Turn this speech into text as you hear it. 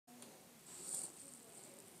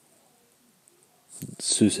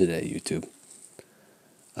Suicide YouTube.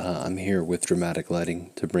 I'm here with dramatic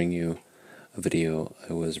lighting to bring you a video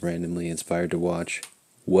I was randomly inspired to watch.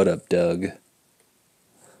 What up, Doug?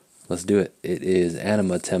 Let's do it. It is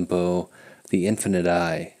Anima Tempo, The Infinite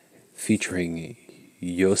Eye, featuring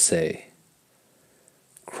Yosei,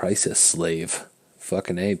 Crisis Slave.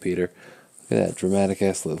 Fucking A, Peter. Look at that dramatic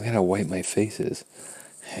ass look. Look at how white my face is.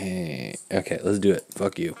 Hey. Okay, let's do it.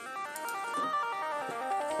 Fuck you.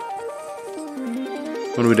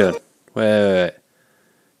 What are we doing? Wait.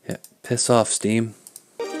 Yeah, piss off, Steam.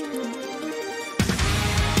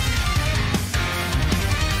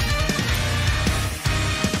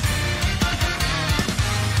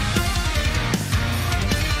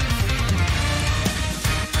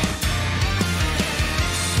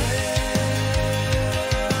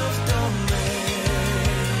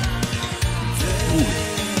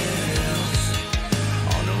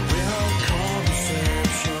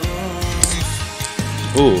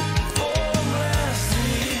 Ooh. What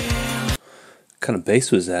kind of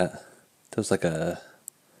bass was that? That was like at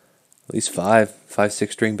least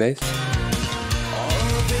 5-6 string bass.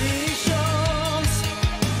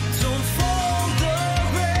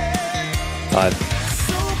 5.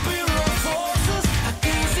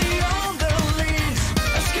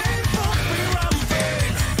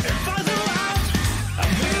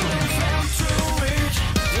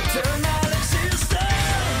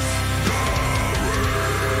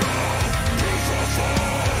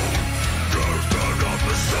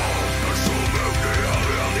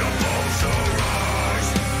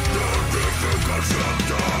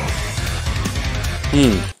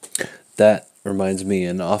 That reminds me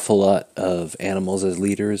an awful lot of Animals as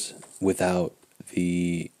Leaders without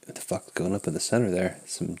the what the fuck going up in the center there?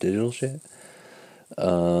 Some digital shit.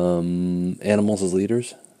 Animals as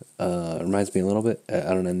Leaders reminds me a little bit.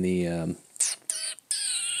 I don't know, in the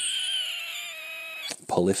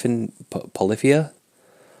Polyphia.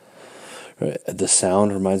 Right, the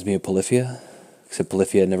sound reminds me of Polyphia, except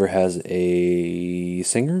Polyphia never has a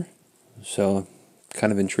singer, so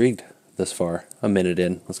kind of intrigued. Thus far, a minute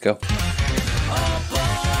in. Let's go.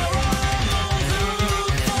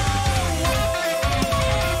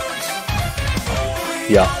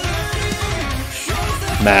 Yeah.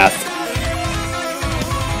 Math.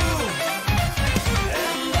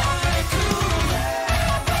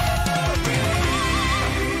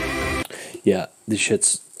 Yeah, this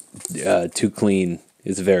shit's too clean.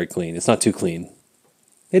 It's very clean. It's not too clean.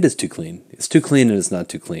 It is too clean. It's too clean and it's not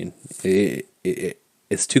too clean.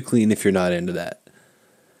 It's too clean if you're not into that.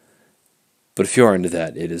 But if you are into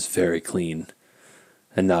that, it is very clean.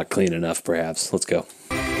 And not clean enough, perhaps. Let's go.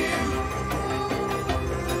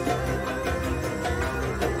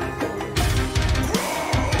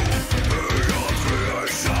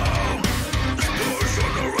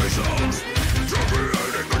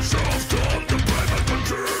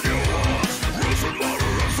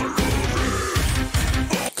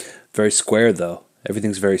 Very square, though.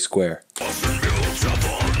 Everything's very square.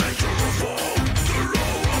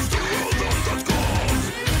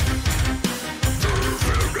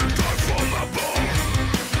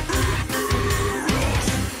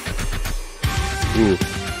 Ooh.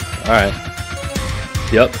 Alright.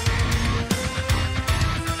 Yep.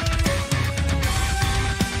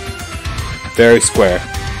 Very square.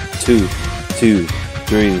 2, 2,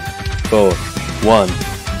 3, 4, 1.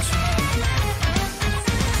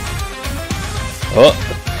 Oh!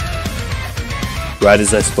 Right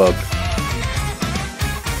as I spoke.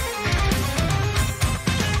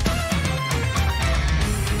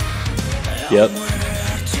 Yep.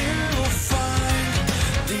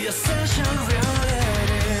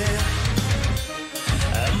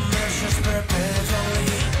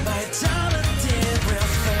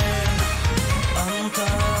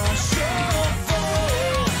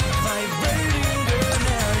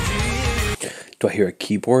 Do I hear a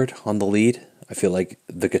keyboard on the lead? I feel like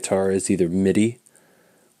the guitar is either MIDI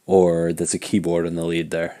or there's a keyboard on the lead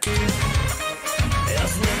there.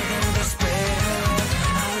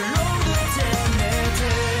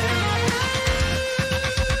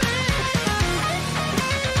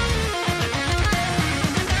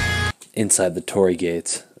 Inside the Tory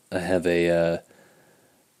gates, I have a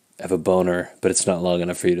boner, but it's not long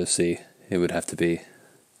enough for you to see. It would have to be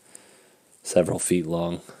several feet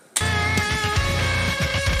long.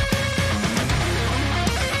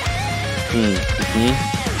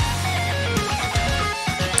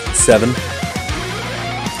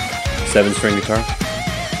 7-string guitar.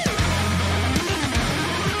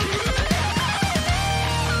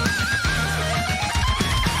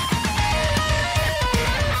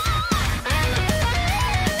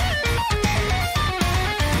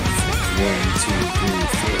 One, two,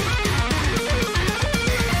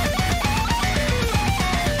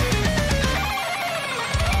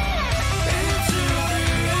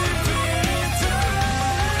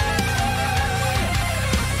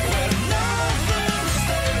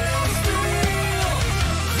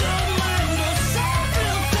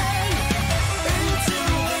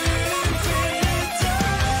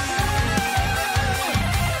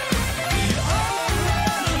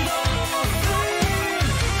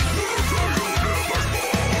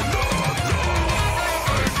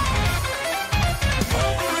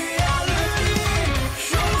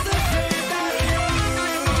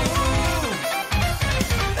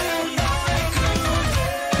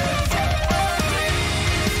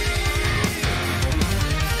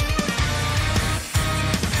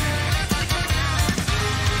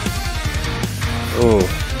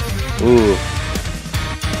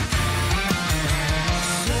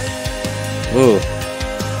 Ooh.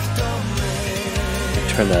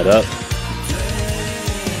 Turn that up.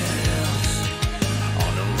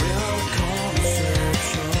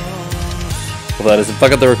 Well, that doesn't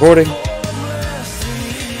fuck up the recording.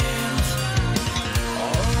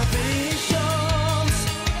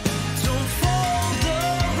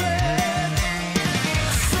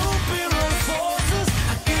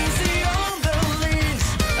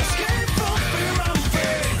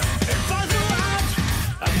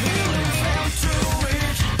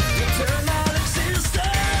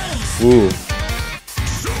 Ooh.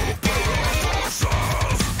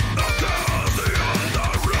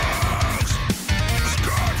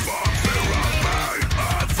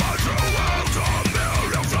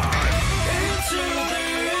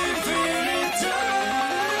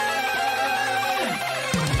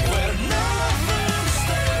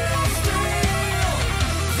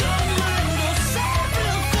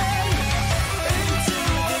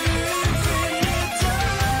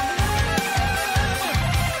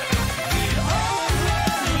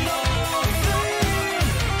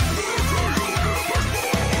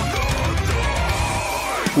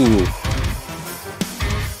 Ooh.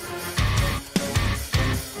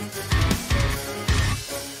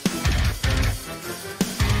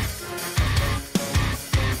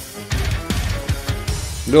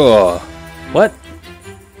 Oh, what?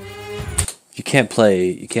 You can't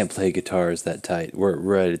play guitars that tight. We're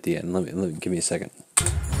right at the end. Let me give me a second.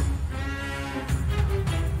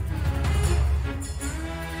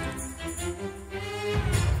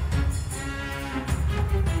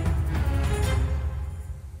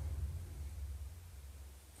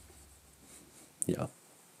 Yeah.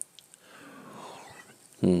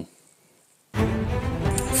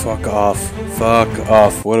 Fuck off. Fuck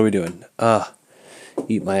off. What are we doing?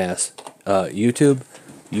 Eat my ass. YouTube,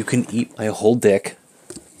 you can eat my whole dick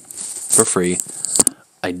for free.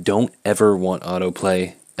 I don't ever want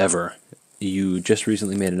autoplay, ever. You just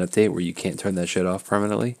recently made an update where you can't turn that shit off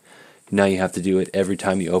permanently. Now you have to do it every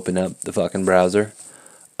time you open up the fucking browser.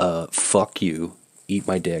 Fuck you. Eat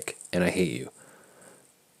my dick. And I hate you.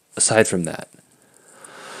 Aside from that,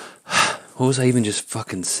 what was I even just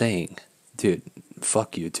fucking saying? Dude,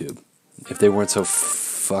 fuck YouTube. If they weren't so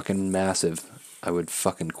fucking massive, I would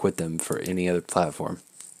fucking quit them for any other platform.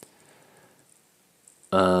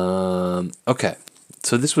 Okay.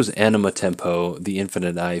 So this was Anima Tempo, the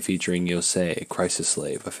Infinite Eye featuring Yosei, Crisis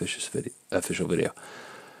Slave, official video.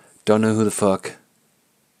 Don't know who the fuck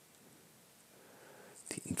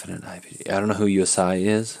the Infinite Eye. I don't know who Yosei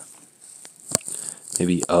is.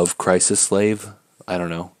 Maybe of Crisis Slave. I don't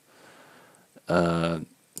know.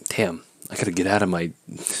 Damn, I gotta get out of my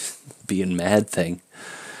being mad thing.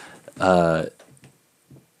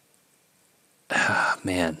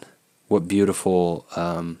 Man, what beautiful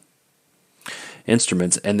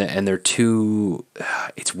instruments, and they're too.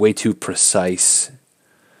 It's way too precise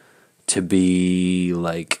to be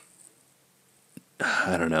like,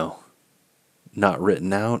 I don't know, not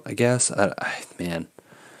written out. I guess. Man,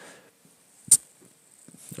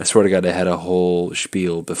 I swear to God, I had a whole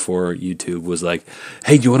spiel before YouTube was like,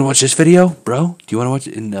 "Hey, do you want to watch this video, bro? Do you want to watch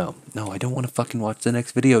it?" No, I don't want to fucking watch the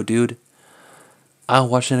next video, dude. I'll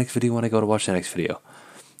watch the next video when I go to watch the next video.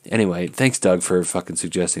 Anyway, thanks, Doug, for fucking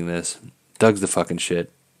suggesting this. Doug's the fucking shit.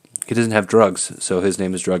 He doesn't have drugs, so his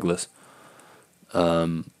name is Drugless.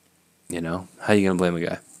 You know, how you gonna blame a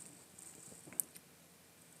guy?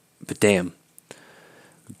 But damn,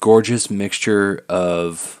 gorgeous mixture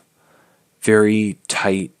of very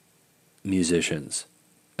tight musicians.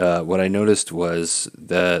 What I noticed was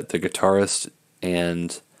the guitarist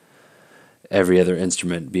and every other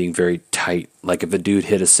instrument being very tight. Like if a dude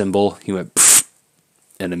hit a cymbal, he went pfft,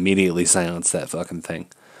 and immediately silenced that fucking thing.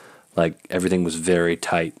 Like everything was very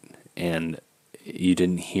tight, and you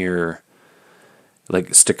didn't hear,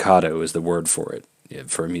 like, staccato is the word for it.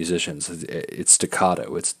 For musicians, it's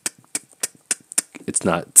staccato. It's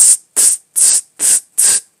not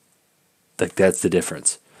like, that's the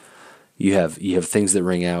difference. You have things that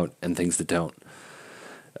ring out and things that don't.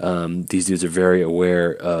 These dudes are very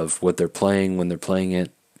aware of what they're playing when they're playing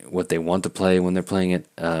it, what they want to play when they're playing it.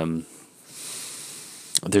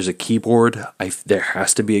 There's a keyboard. There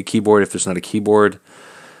has to be a keyboard. If there's not a keyboard,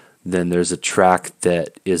 then there's a track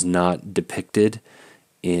that is not depicted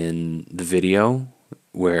in the video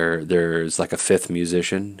where there's like a fifth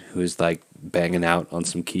musician who's like banging out on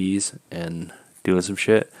some keys and doing some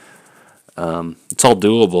shit. It's all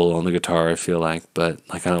doable on the guitar, I feel like, but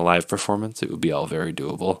like on a live performance, it would be all very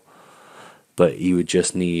doable. But you would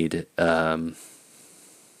just need, yeah,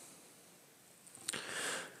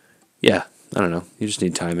 I don't know. You just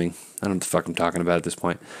need timing I don't know what the fuck I'm talking about at this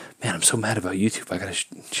point. Man, I'm so mad about YouTube. I gotta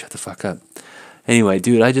shut the fuck up. Anyway,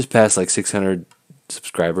 dude, I just passed like 600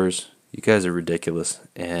 subscribers. You guys are ridiculous,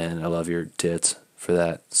 and I love your tits for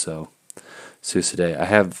that. So, today I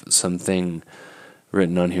have something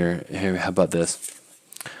written on here. Here, how about this?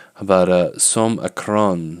 How about som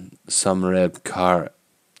akron samreb kar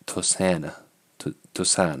tosana,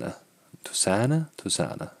 tosana, tosana,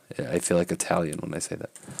 tosana. I feel like Italian when I say that.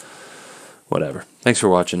 Whatever. Thanks for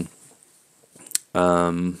watching.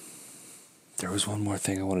 There was one more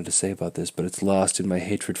thing I wanted to say about this, but it's lost in my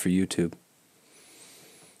hatred for YouTube.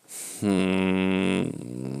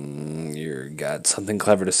 You got something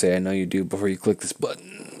clever to say. I know you do before you click this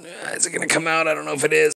button. Is it going to come out? I don't know if it is.